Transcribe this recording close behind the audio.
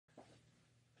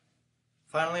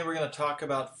Finally, we're going to talk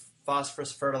about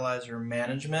phosphorus fertilizer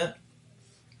management.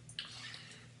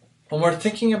 When we're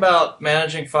thinking about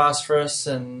managing phosphorus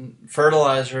and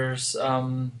fertilizers,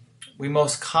 we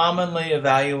most commonly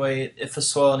evaluate if a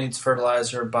soil needs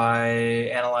fertilizer by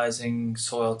analyzing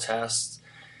soil tests.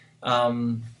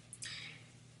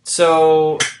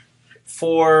 So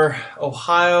for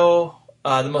Ohio,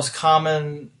 the most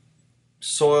common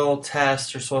soil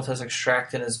test or soil test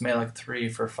extractant is Malic 3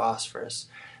 for phosphorus.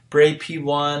 Bray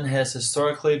P1 has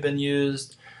historically been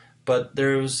used, but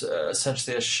there was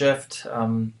essentially a shift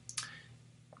a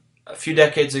few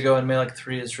decades ago, and Malic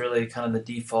 3 is really kind of the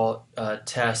default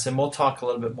test, and we'll talk a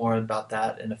little bit more about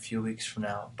that in a few weeks from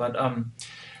now. But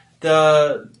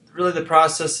the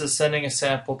process is sending a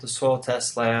sample to soil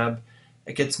test lab.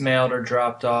 It gets mailed or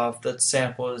dropped off. That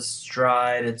sample is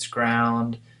dried, it's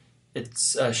ground,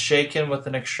 it's shaken with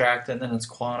an extractant, and then it's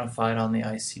quantified on the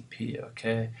ICP.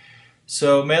 Okay,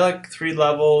 so Malic 3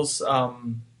 levels.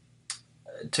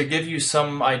 To give you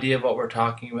some idea of what we're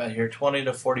talking about here, 20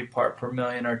 to 40 part per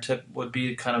million would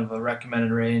be kind of a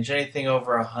recommended range. Anything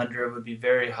over 100 would be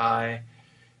very high,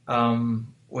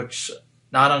 which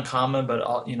not uncommon, but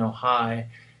high.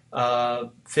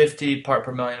 50 part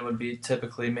per million would be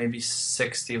typically, maybe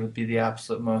 60 would be the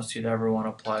absolute most you'd ever want to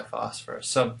apply phosphorus.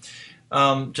 So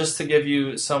just to give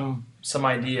you some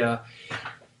idea,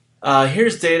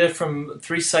 here's data from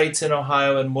 3 sites in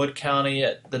Ohio in Wood County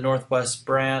at the Northwest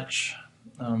Branch.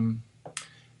 In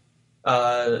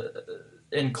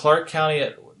Clark County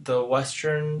at the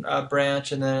Western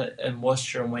Branch, and then in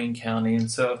Worcester and Wayne County.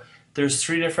 And so there's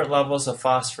 3 different levels of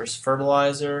phosphorus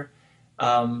fertilizer.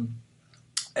 A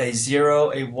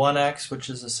 0, a 1X, which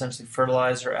is essentially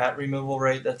fertilizer at removal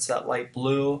rate, that's that light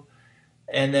blue,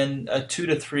 and then a 2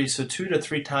 to 3, so 2 to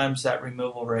 3 times that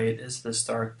removal rate is this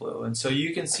dark blue. And so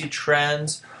you can see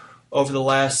trends over the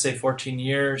last, say, 14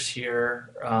 years here,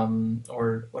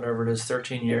 or whatever it is,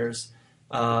 13 years,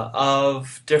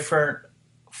 of different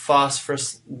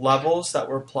phosphorus levels that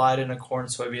were applied in a corn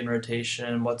soybean rotation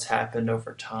and what's happened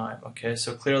over time. Okay,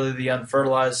 so clearly the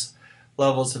unfertilized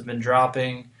levels have been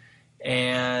dropping,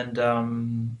 and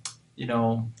the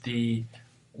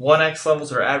 1X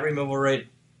levels or at removal rate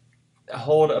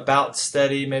hold about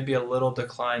steady, maybe a little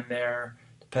decline there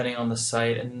depending on the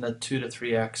site, and the 2 to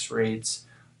 3X rates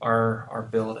are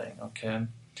building. Okay,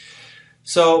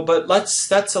 so but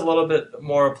that's a little bit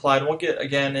more applied. We'll get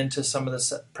again into some of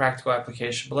this practical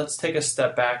application, but let's take a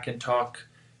step back and talk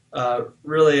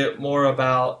really more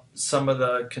about some of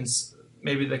the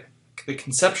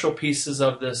conceptual pieces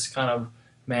of this kind of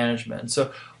management.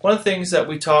 So one of the things that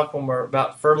we talk when we're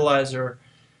about fertilizer,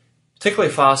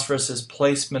 particularly phosphorus, is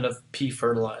placement of P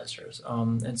fertilizers.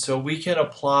 And so we can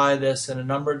apply this in a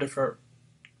number of different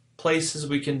places.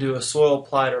 We can do a soil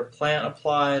applied or plant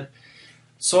applied.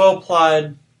 Soil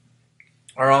applied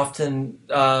are often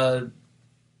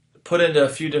put into a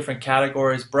few different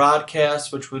categories.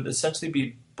 Broadcast, which would essentially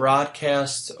be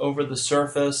broadcast over the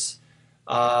surface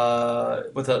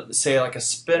with like a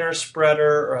spinner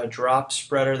spreader or a drop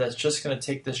spreader that's just going to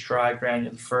take this dry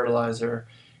granular fertilizer,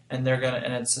 and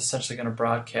it's essentially going to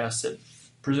broadcast it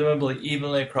presumably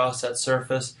evenly across that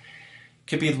surface. It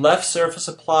could be left surface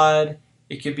applied.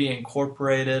 It could be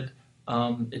incorporated.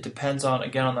 It depends on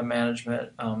the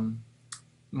management.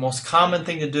 Most common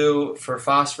thing to do for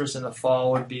phosphorus in the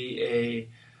fall would be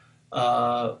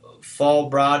a fall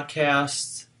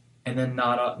broadcast, and then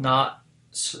not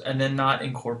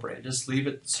incorporate. Just leave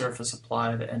it surface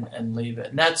applied and leave it.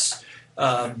 And that's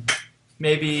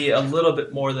maybe a little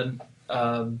bit more than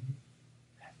I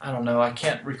don't know. I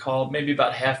can't recall. Maybe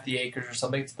about half the acres or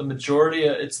something. It's the majority.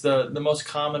 It's the most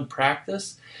common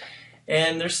practice.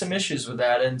 And there's some issues with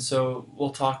that, and so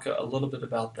we'll talk a little bit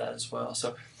about that as well.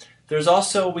 So there's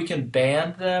also, we can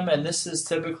band them, and this is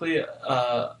typically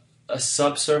a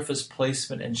subsurface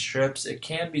placement in strips. It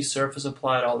can be surface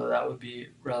applied, although that would be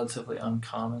relatively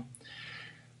uncommon.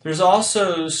 There's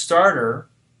also starter,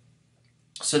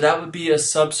 so that would be a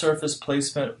subsurface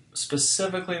placement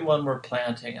specifically when we're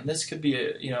planting, and this could be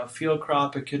a field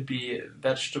crop, it could be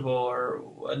vegetable, or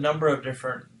a number of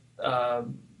different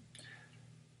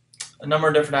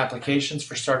applications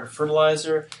for starter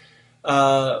fertilizer.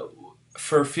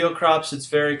 For field crops, it's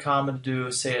very common to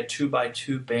do, say, a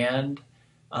 2x2 band,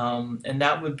 and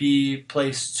that would be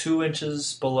placed 2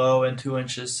 inches below and 2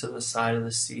 inches to the side of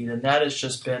the seed, and that has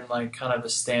just been like kind of a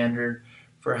standard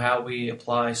for how we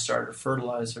apply starter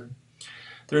fertilizer.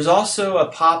 There's also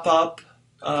a pop-up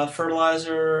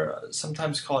fertilizer,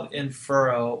 sometimes called in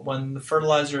furrow, when the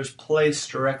fertilizer is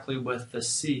placed directly with the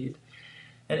seed.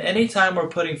 And anytime we're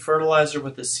putting fertilizer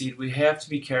with the seed, we have to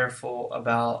be careful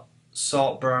about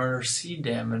salt burn or seed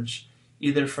damage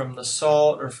either from the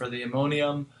salt or for the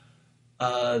ammonium.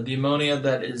 The ammonia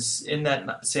that is in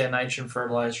that, say, a nitrogen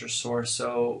fertilizer source.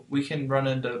 So we can run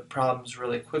into problems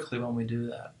really quickly when we do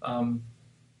that.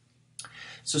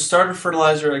 So starter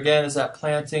fertilizer, again, is that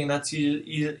planting. That's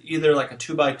either like a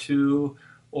 2x2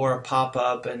 or a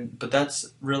pop-up, but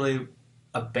that's really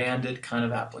a banded kind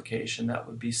of application. That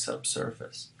would be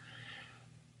subsurface.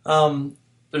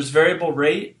 There's variable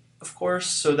rate, of course,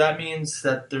 so that means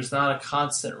that there's not a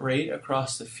constant rate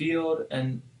across the field,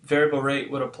 and variable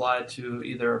rate would apply to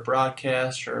either a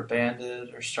broadcast or a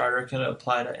banded or starter. It can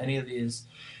apply to any of these.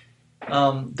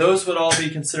 Those would all be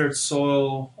considered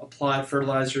soil applied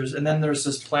fertilizers, and then there's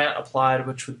this plant applied,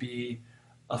 which would be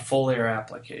a foliar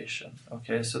application.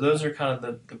 Okay, so those are kind of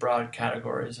the broad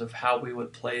categories of how we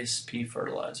would place pea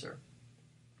fertilizer.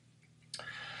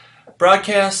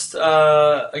 Broadcast,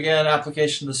 again,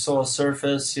 application to the soil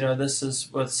surface. This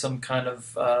is with some kind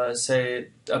of, say,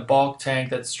 a bulk tank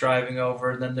that's driving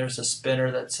over, and then there's a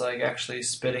spinner that's like actually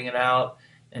spitting it out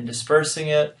and dispersing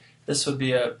it. This would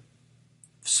be a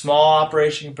small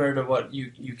operation compared to what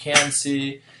you can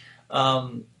see.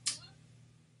 Again,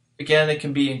 it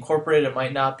can be incorporated, it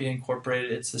might not be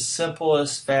incorporated. It's the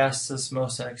simplest, fastest,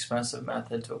 most inexpensive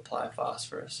method to apply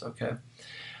phosphorus. Okay.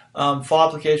 Fall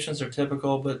applications are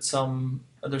typical, but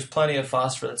there's plenty of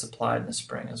phosphorus that's applied in the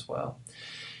spring as well.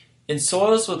 In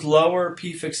soils with lower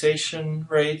P fixation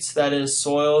rates, that is,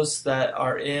 soils that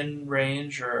are in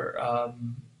range or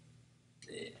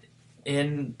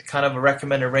in kind of a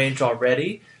recommended range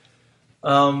already,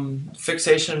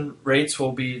 fixation rates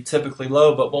will be typically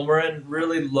low. But when we're in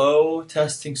really low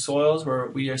testing soils where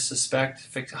we suspect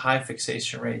high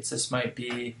fixation rates, this might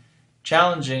be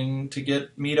challenging to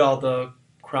meet all the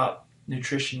crop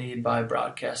nutrition need by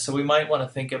broadcast. So we might want to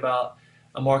think about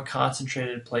a more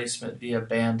concentrated placement via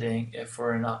banding if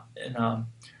we're in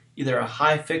either a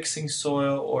high fixing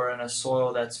soil or in a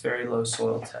soil that's very low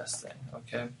soil testing.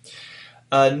 Okay.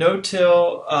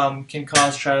 No-till can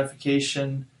cause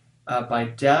stratification by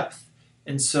depth,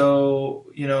 and so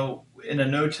in a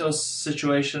no-till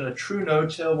situation, a true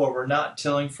no-till where we're not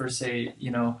tilling for, say,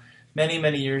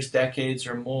 many years, decades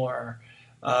or more,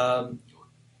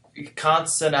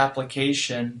 constant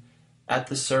application at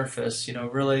the surface,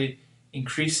 really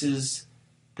increases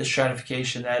the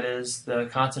stratification, that is, the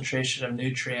concentration of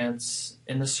nutrients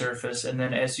in the surface, and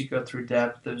then as you go through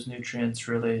depth, those nutrients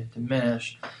really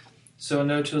diminish. So in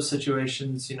no-till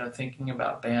situations, thinking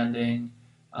about banding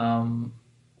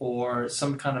or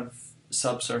some kind of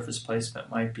subsurface placement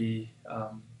might be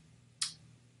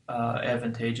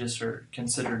advantageous or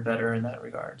considered better in that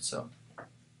regard. So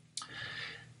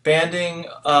banding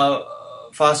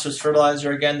phosphorus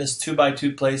fertilizer, again, this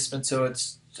 2x2 placement, so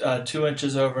it's 2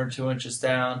 inches over and 2 inches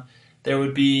down. There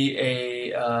would be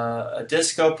a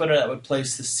disc opener that would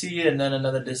place the seed, and then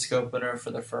another disc opener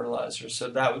for the fertilizer. So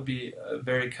that would be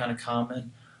very kind of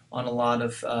common on a lot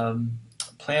of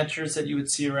planters that you would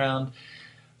see around.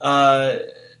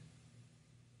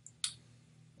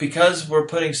 Because we're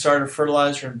putting starter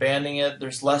fertilizer and banding it,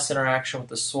 there's less interaction with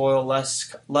the soil,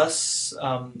 less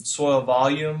soil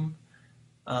volume,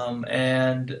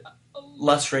 and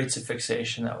less rates of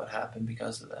fixation that would happen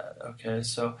because of that. Okay,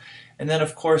 so, and then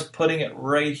of course putting it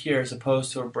right here as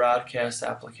opposed to a broadcast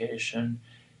application,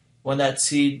 when that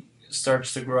seed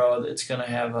starts to grow, it's going to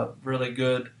have a really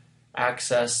good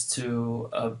access to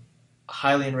a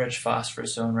highly enriched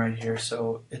phosphorus zone right here.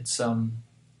 So it's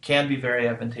can be very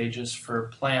advantageous for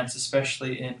plants,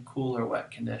 especially in cool or wet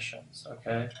conditions.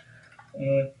 Okay.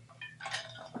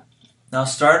 Now,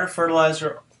 starter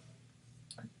fertilizer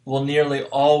will nearly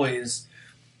always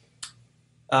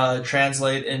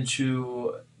translate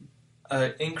into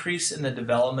an increase in the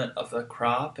development of the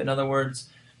crop. In other words,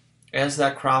 as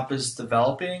that crop is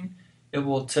developing, it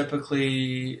will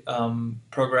typically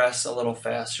progress a little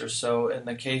faster. So in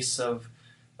the case of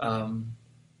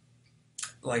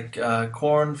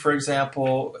corn, for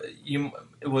example,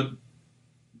 it would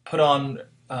put on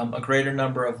a greater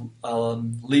number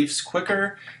of leaves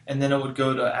quicker, and then it would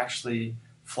go to actually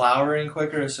flowering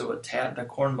quicker. So the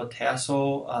corn would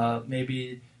tassel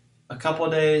maybe a couple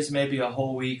of days, maybe a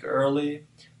whole week early,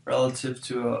 relative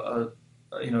to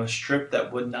a strip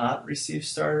that would not receive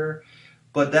starter.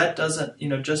 But that doesn't,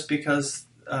 just because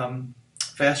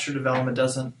faster development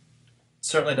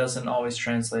certainly doesn't always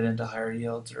translate into higher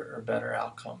yields or better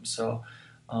outcomes. So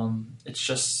it's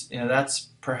just, that's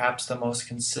perhaps the most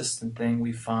consistent thing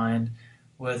we find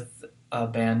with a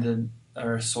banded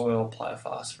or soil apply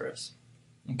phosphorus.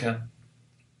 Okay.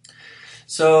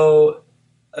 So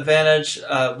advantage,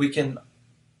 we can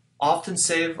often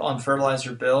save on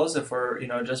fertilizer bills if we're,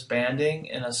 just banding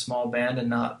in a small band and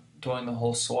not doing the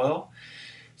whole soil.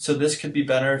 So this could be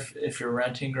better if you're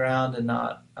renting ground and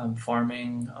not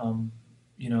farming,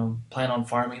 plan on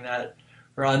farming that,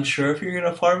 or unsure if you're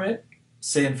going to farm it,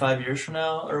 say in 5 years from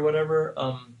now or whatever.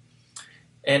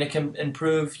 And it can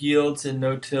improve yields in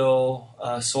no-till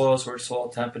soils where soil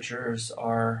temperatures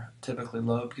are typically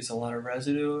low because a lot of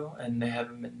residue and they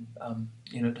haven't been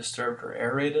disturbed or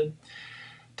aerated.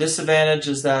 Disadvantage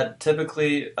is that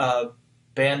typically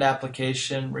band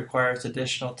application requires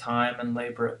additional time and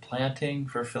labor at planting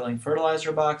for filling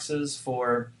fertilizer boxes.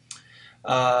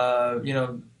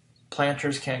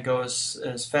 Planters can't go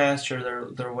as fast,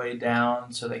 or they're way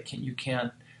down, so you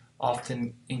can't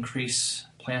often increase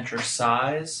planter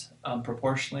size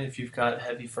proportionally if you've got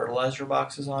heavy fertilizer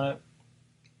boxes on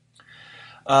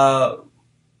it.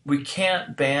 We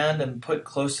can't band and put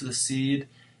close to the seed,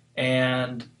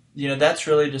 and that's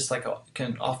really just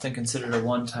can often considered a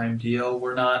one-time deal.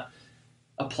 We're not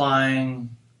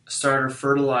applying starter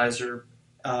fertilizer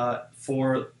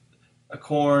for a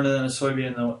corn and then a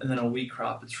soybean and then a wheat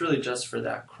crop. It's really just for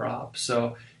that crop.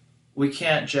 So we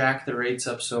can't jack the rates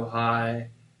up so high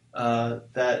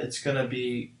that it's going to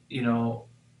be,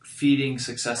 feeding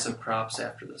successive crops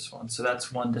after this one. So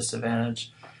that's one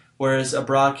disadvantage. Whereas a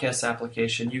broadcast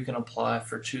application, you can apply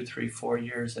for 2, 3, 4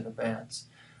 years in advance.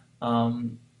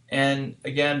 And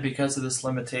again, because of this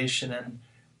limitation and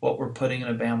what we're putting in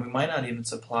a band, we might not even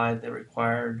supply the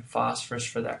required phosphorus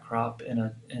for that crop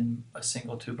in a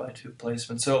single 2x2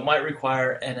 placement. So it might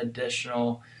require an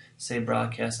additional, say,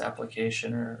 broadcast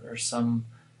application or some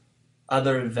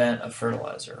other event of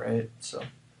fertilizer, right? So,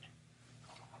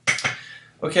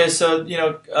 okay, so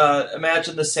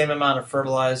imagine the same amount of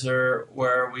fertilizer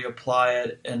where we apply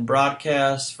it in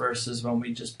broadcast versus when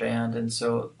we just band, and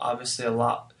so obviously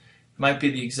it might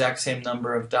be the exact same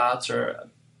number of dots or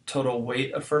total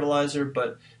weight of fertilizer,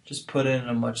 but just put it in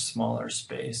a much smaller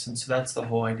space. And so that's the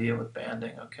whole idea with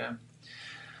banding, okay?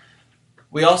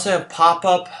 We also have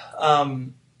pop-up.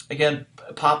 Again,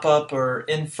 pop-up or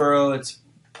in-furrow, it's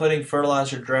putting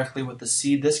fertilizer directly with the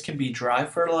seed. This can be dry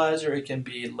fertilizer, it can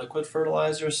be liquid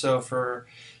fertilizer. So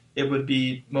it would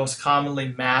be most commonly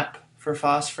MAP for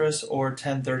phosphorus or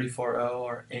 1034O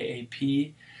or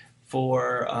AAP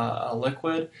for a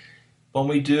liquid. When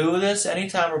we do this,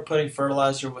 anytime we're putting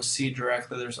fertilizer with seed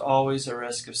directly, there's always a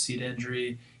risk of seed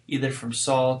injury, either from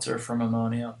salt or from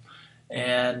ammonia.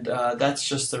 And that's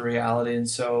just the reality. And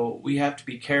so we have to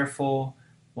be careful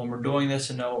when we're doing this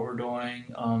and know what we're doing.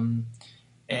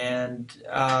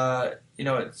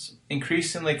 It's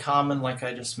increasingly common, like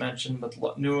I just mentioned, with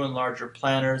newer and larger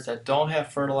planters that don't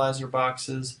have fertilizer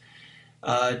boxes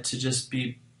to just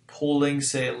be pooling,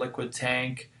 say, a liquid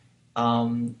tank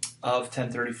of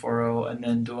 1034O and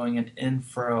then doing an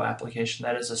in-furrow application.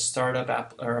 That is a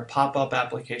startup or a pop-up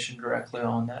application directly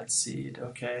on that seed,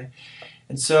 okay?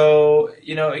 And so,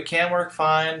 it can work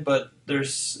fine, but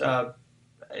it's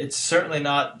certainly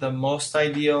not the most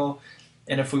ideal.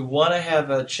 And if we want to have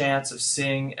a chance of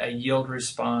seeing a yield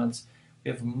response,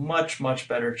 we have much, much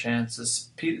better chances.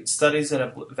 Studies that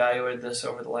have evaluated this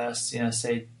over the last,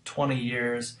 say 20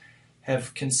 years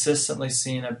have consistently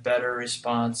seen a better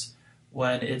response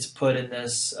when it's put in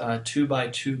this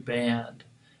 2x2 band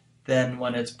than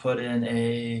when it's put in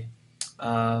a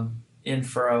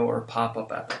in-furrow or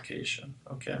pop-up application,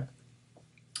 okay?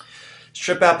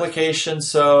 Strip application,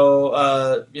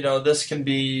 so, this can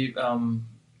be,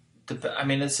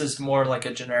 this is more like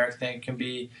a generic thing. It can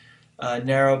be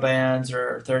narrow bands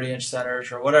or 30-inch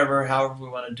centers or whatever, however we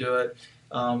want to do it.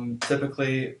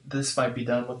 Typically, this might be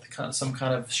done with some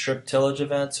kind of strip tillage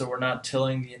event, so we're not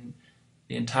tilling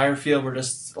the entire field. We're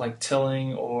just like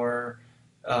tilling or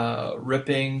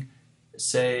ripping,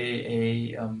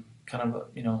 say,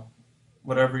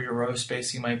 whatever your row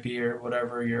spacing might be or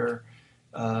whatever your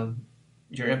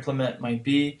implement might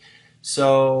be.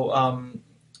 So,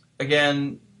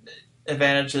 again,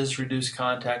 advantages: reduce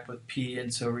contact with P,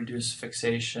 and so reduce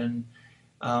fixation.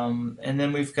 And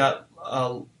then we've got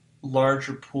a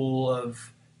larger pool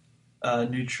of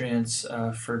nutrients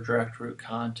for direct root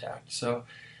contact. So,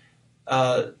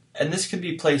 and this can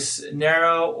be placed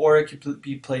narrow or it could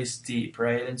be placed deep,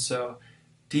 right? And so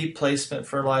deep placement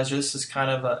fertilizer, this is kind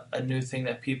of a new thing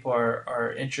that people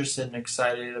are interested and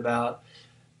excited about.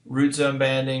 Root zone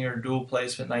banding or dual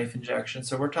placement knife injection.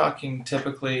 So we're talking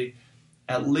typically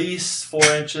at least 4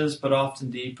 inches, but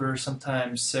often deeper,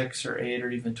 sometimes 6 or 8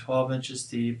 or even 12 inches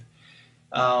deep.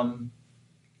 And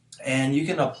you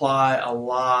can apply a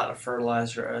lot of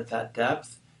fertilizer at that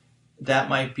depth. That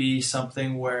might be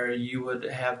something where you would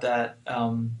have that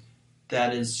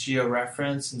that is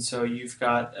georeferenced, and so you've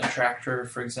got a tractor,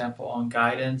 for example, on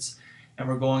guidance, and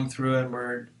we're going through and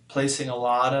we're placing a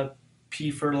lot of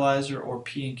P fertilizer or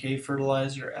P and K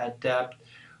fertilizer at depth,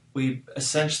 we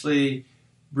essentially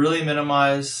really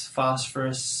minimize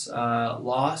phosphorus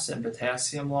loss and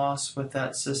potassium loss with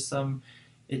that system.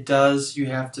 It does, you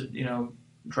have to,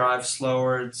 drive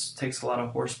slower. It takes a lot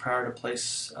of horsepower to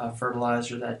place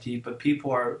fertilizer that deep, but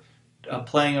people are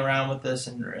playing around with this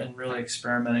and really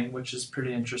experimenting, which is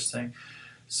pretty interesting.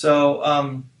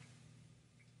 So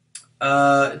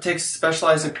it takes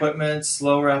specialized equipment,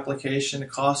 slower application.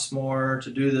 It costs more to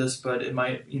do this, but it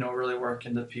might, really work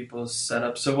into people's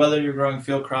setup. So whether you're growing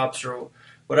field crops or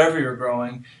whatever you're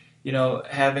growing,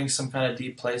 having some kind of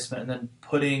deep placement and then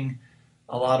putting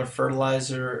a lot of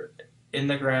fertilizer in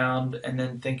the ground and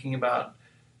then thinking about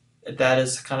that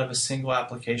as kind of a single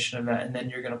application of that, and then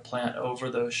you're going to plant over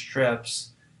those strips,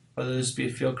 whether this be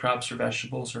field crops or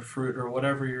vegetables or fruit or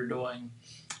whatever you're doing,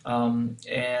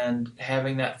 and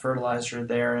having that fertilizer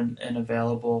there and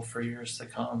available for years to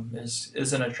come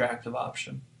is an attractive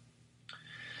option.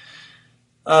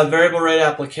 Variable rate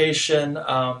application,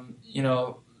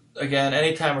 again,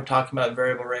 anytime we're talking about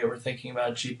variable rate, we're thinking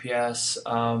about GPS,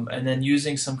 and then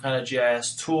using some kind of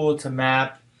GIS tool to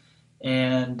map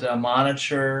and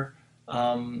monitor.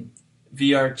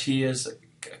 VRT is a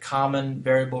common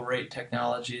variable rate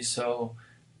technology, so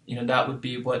that would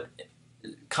be what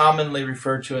commonly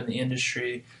referred to in the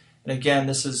industry. And again,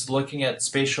 this is looking at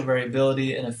spatial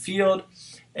variability in a field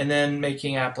and then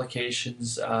making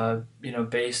applications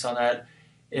based on that.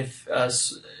 If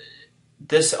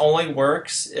this only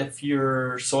works if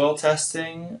you're soil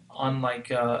testing on like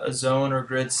a zone or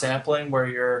grid sampling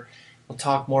where we'll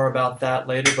talk more about that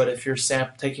later, but if you're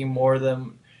taking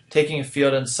a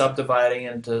field and subdividing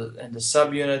into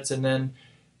subunits and then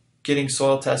getting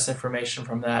soil test information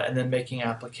from that and then making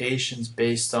applications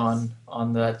based on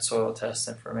that soil test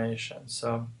information.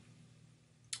 So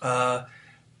good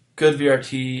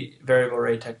VRT, variable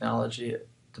rate technology,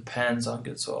 depends on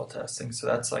good soil testing. So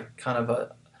that's like kind of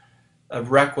a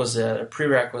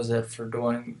prerequisite for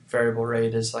doing variable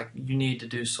rate is like you need to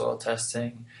do soil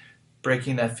testing,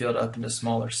 breaking that field up into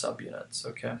smaller subunits.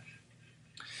 Okay.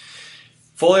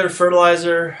 Foliar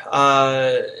fertilizer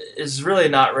is really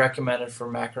not recommended for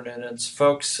macronutrients,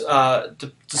 folks.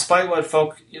 Despite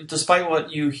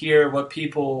what you hear, what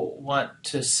people want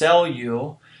to sell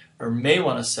you or may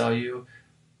want to sell you,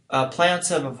 plants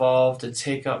have evolved to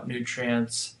take up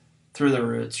nutrients through the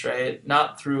roots, right?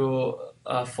 Not through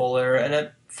foliar.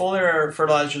 And foliar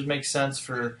fertilizers make sense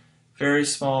for very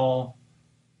small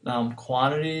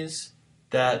quantities,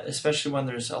 that especially when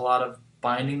there's a lot of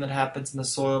binding that happens in the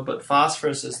soil, but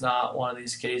phosphorus is not one of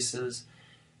these cases.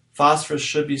 Phosphorus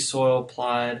should be soil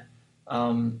applied.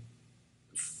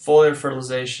 Foliar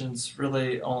fertilization is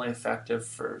really only effective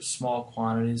for small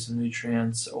quantities of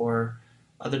nutrients or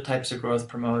other types of growth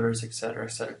promoters, etc.,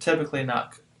 etc. Typically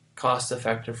not cost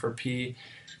effective for P.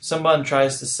 Someone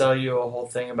tries to sell you a whole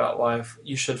thing about why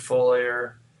you should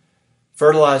fertilize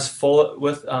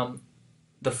with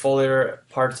the foliar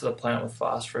parts of the plant with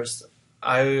phosphorus.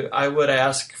 I would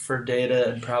ask for data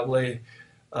and probably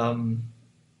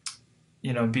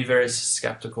be very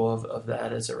skeptical of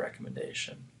that as a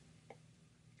recommendation.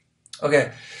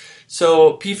 Okay,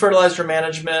 so P fertilizer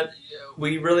management,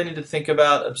 we really need to think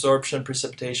about absorption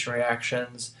precipitation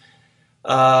reactions.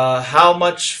 How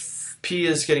much P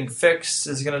is getting fixed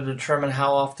is going to determine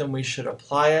how often we should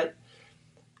apply it.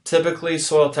 Typically,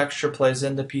 soil texture plays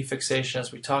into P fixation,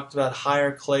 as we talked about.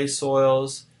 Higher clay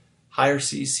soils, higher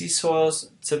CEC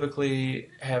soils typically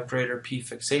have greater P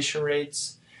fixation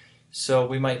rates. So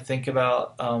we might think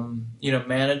about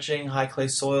managing high clay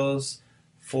soils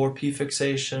for P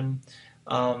fixation.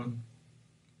 And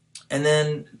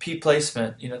then P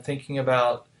placement, thinking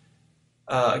about,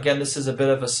 again, this is a bit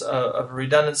of a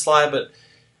redundant slide, but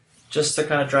just to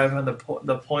kind of drive home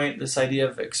the point, this idea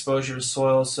of exposure to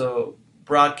soil. So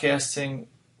broadcasting,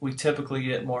 we typically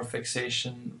get more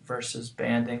fixation versus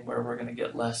banding, where we're going to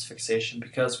get less fixation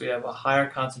because we have a higher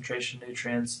concentration of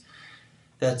nutrients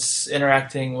that's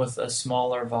interacting with a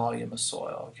smaller volume of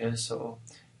soil. Okay, so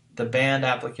the band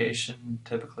application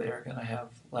typically are going to have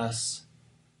less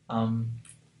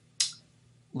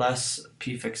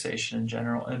P fixation in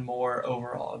general and more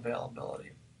overall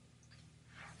availability.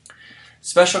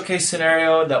 Special case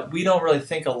scenario that we don't really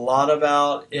think a lot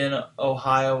about in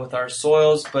Ohio with our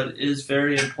soils, but is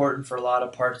very important for a lot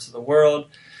of parts of the world.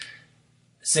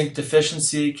 Zinc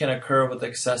deficiency can occur with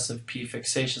excessive P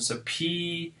fixation. So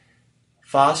P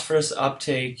phosphorus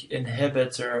uptake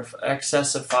inhibits, or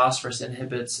excessive phosphorus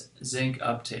inhibits zinc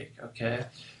uptake. Okay,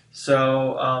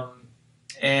 so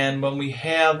and when we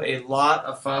have a lot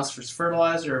of phosphorus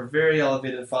fertilizer or very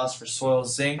elevated phosphorus soil,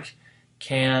 zinc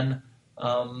can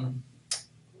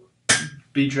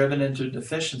be driven into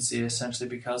deficiency essentially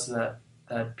because of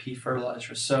that P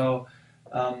fertilizer. So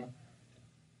we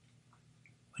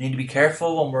need to be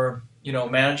careful when we're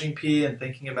managing P and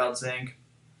thinking about zinc.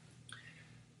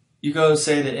 You go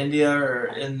say to India or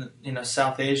in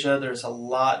South Asia, there's a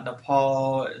lot.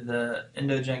 Nepal, the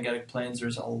Indo-Gangetic Plains,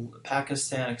 there's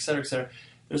Pakistan, et cetera, et cetera.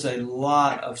 There's a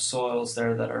lot of soils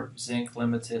there that are zinc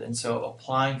limited, and so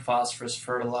applying phosphorus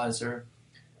fertilizer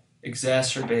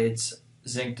exacerbates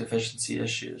zinc deficiency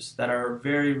issues that are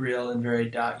very real and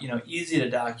very easy to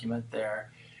document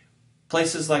there.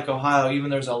 Places like Ohio,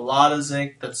 even there's a lot of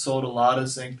zinc that's sold, a lot of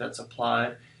zinc that's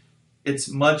applied. It's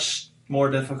much more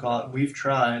difficult. We've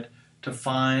tried to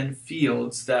find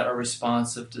fields that are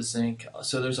responsive to zinc.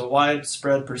 So there's a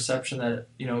widespread perception that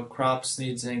crops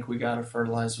need zinc. We got to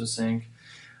fertilize with zinc.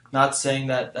 Not saying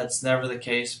that that's never the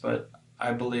case, but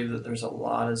I believe that there's a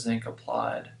lot of zinc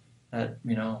applied that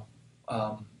we don't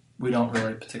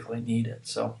really particularly need it.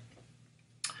 So,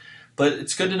 but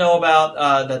it's good to know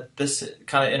about that this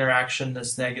kind of interaction,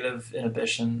 this negative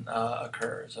inhibition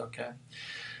occurs. Okay.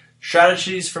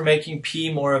 Strategies for making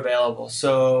P more available.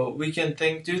 So we can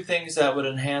do things that would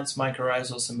enhance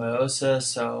mycorrhizal symbiosis.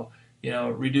 So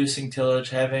reducing tillage,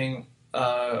 having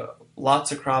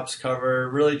lots of crops covered,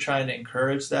 really trying to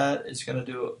encourage that is going to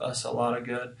do us a lot of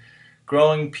good.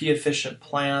 Growing P efficient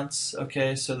plants.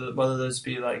 Okay, so that whether those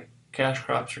be like cash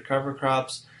crops or cover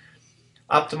crops.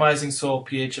 Optimizing soil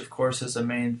pH, of course, is a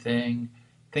main thing.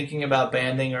 Thinking about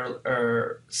banding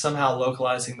or somehow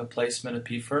localizing the placement of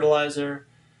P fertilizer.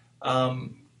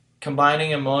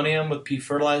 Combining ammonium with P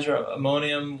fertilizer.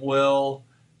 Ammonium will,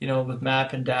 with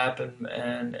MAP and DAP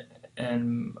and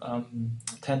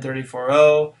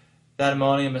 1034O, that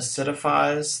ammonium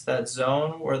acidifies that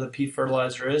zone where the P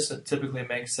fertilizer is. It typically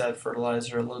makes that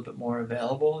fertilizer a little bit more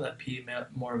available, that P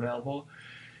more available.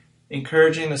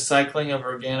 Encouraging the cycling of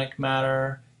organic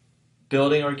matter,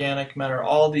 building organic matter,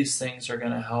 all these things are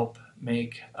going to help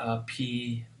make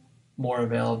P more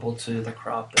available to the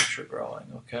crop that you're growing,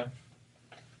 okay?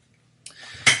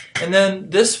 And then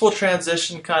this will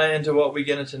transition kind of into what we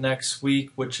get into next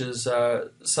week, which is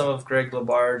some of Greg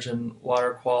Labarge and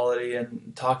water quality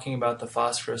and talking about the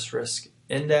phosphorus risk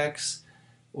index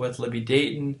with Libby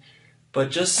Dayton. But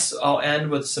just I'll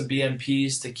end with some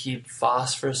BMPs to keep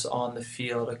phosphorus on the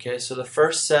field, okay? So the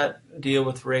first set deal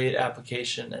with rate,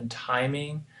 application, and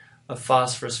timing of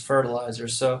phosphorus fertilizer.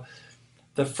 So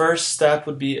the first step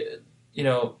would be,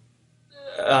 BMP,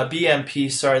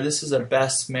 this is a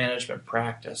best management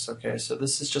practice, okay? So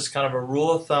this is just kind of a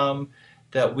rule of thumb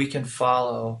that we can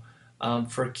follow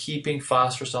for keeping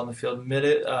phosphorus on the field,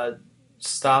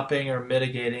 stopping or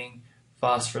mitigating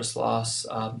phosphorus loss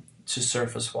to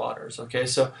surface waters, okay?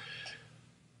 So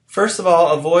first of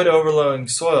all, avoid overloading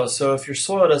soil. So if your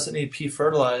soil doesn't need P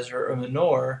fertilizer or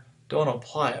manure, don't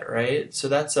apply it, right? So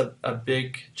that's a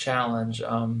big challenge.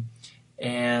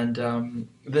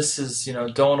 This is,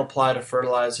 don't apply to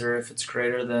fertilizer if it's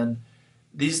greater than,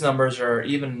 these numbers are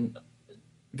even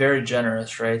very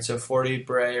generous, right? So 40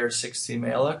 Bray or 60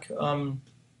 Malic.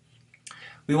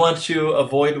 We want to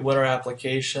avoid winter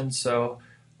application, so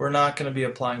we're not going to be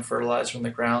applying fertilizer when the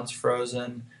ground's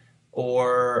frozen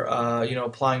or,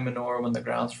 applying manure when the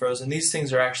ground's frozen. These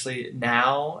things are actually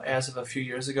now, as of a few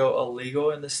years ago, illegal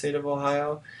in the state of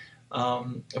Ohio.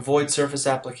 Avoid surface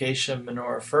application of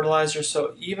manure or fertilizer.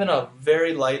 So even a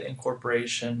very light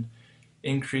incorporation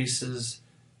increases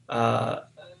the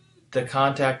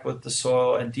contact with the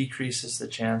soil and decreases the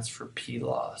chance for P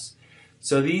loss.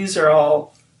 So these are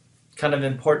all kind of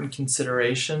important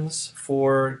considerations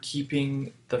for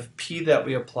keeping the P that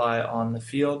we apply on the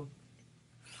field.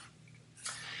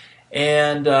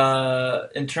 And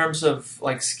in terms of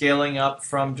like scaling up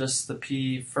from just the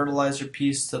P fertilizer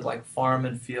piece to like farm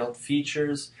and field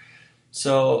features,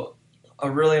 so a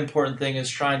really important thing is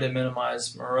trying to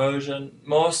minimize erosion.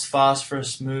 Most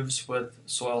phosphorus moves with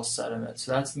soil sediment,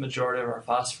 so that's the majority of our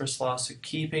phosphorus loss. So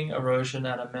keeping erosion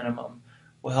at a minimum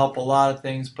will help a lot of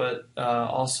things, but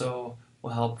also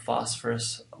will help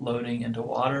phosphorus loading into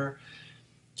water.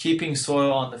 Keeping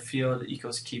soil on the field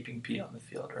equals keeping P on the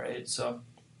field, right? So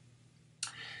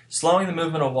slowing the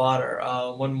movement of water.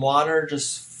 When water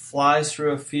just flies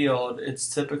through a field, it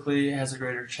typically has a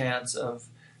greater chance of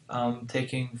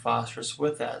taking phosphorus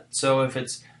with that. So if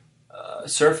it's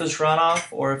surface runoff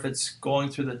or if it's going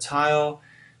through the tile,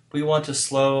 we want to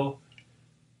slow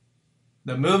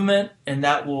the movement, and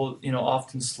that will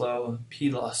often slow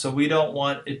P loss. So we don't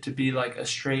want it to be like a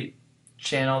straight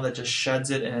channel that just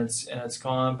sheds it and it's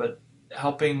gone, but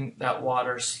helping that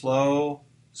water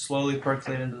slowly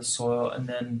percolate into the soil and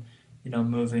then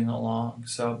moving along.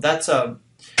 So that's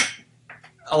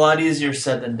a lot easier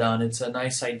said than done. It's a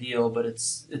nice ideal, but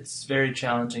it's very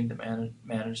challenging to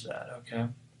manage that. Okay.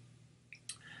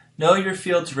 Know your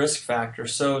field's risk factor.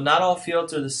 So not all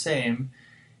fields are the same,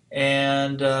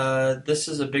 and this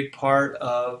is a big part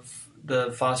of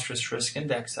the phosphorus risk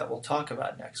index that we'll talk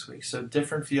about next week. So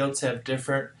different fields have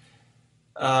different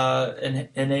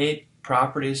innate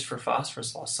properties for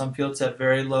phosphorus loss. Some fields have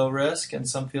very low risk and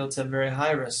some fields have very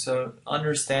high risk. So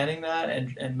understanding that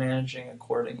and managing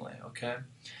accordingly, okay?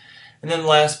 And then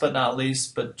last but not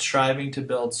least, but striving to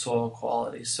build soil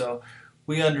quality. So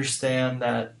we understand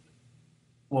that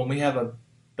when we have a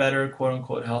better,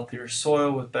 quote-unquote, healthier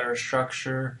soil with better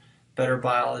structure, better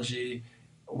biology,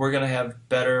 we're going to have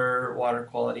better water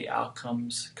quality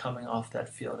outcomes coming off that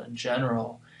field in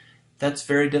general. That's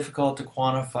very difficult to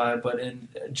quantify, but in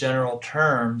general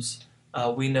terms,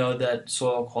 we know that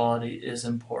soil quality is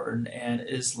important and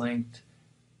is linked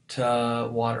to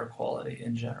water quality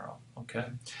in general. Okay,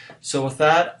 so with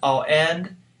that, I'll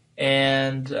end,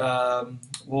 and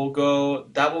we'll go.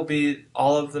 That will be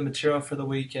all of the material for the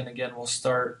week, and again, we'll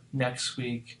start next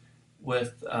week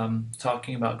with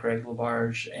talking about Greg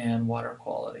Labarge and water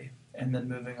quality, and then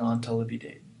moving on to Libby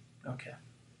Dayton. Okay.